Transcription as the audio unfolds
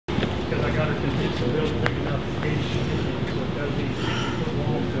I'm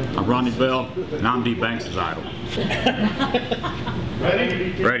Ronnie Bell, and I'm D. Banks' idol.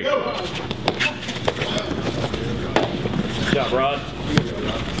 Ready? Ready. Go. Good job, Rod.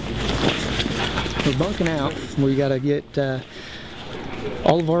 We're bunking out. We got to get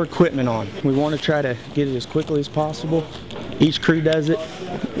all of our equipment on. We want to try to get it as quickly as possible. Each crew does it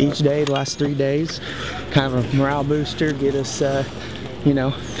each day, the last 3 days. Kind of a morale booster, get us, you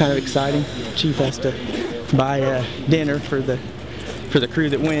know, kind of exciting. Chief has to buy dinner for the crew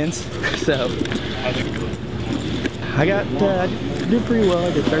that wins. So I did pretty well.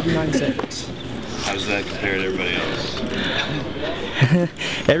 I did 39 seconds. How does that compare to everybody else?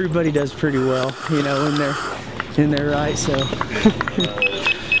 Everybody does pretty well, you know, when they're in their right. So.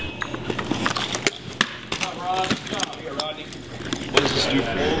 What does this do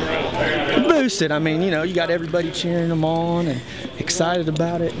for you? Boost it. I mean, you know, you got everybody cheering them on and excited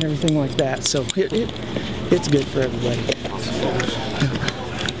about it and everything like that. So it's good for everybody.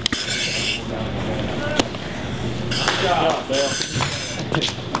 Good job, Bill.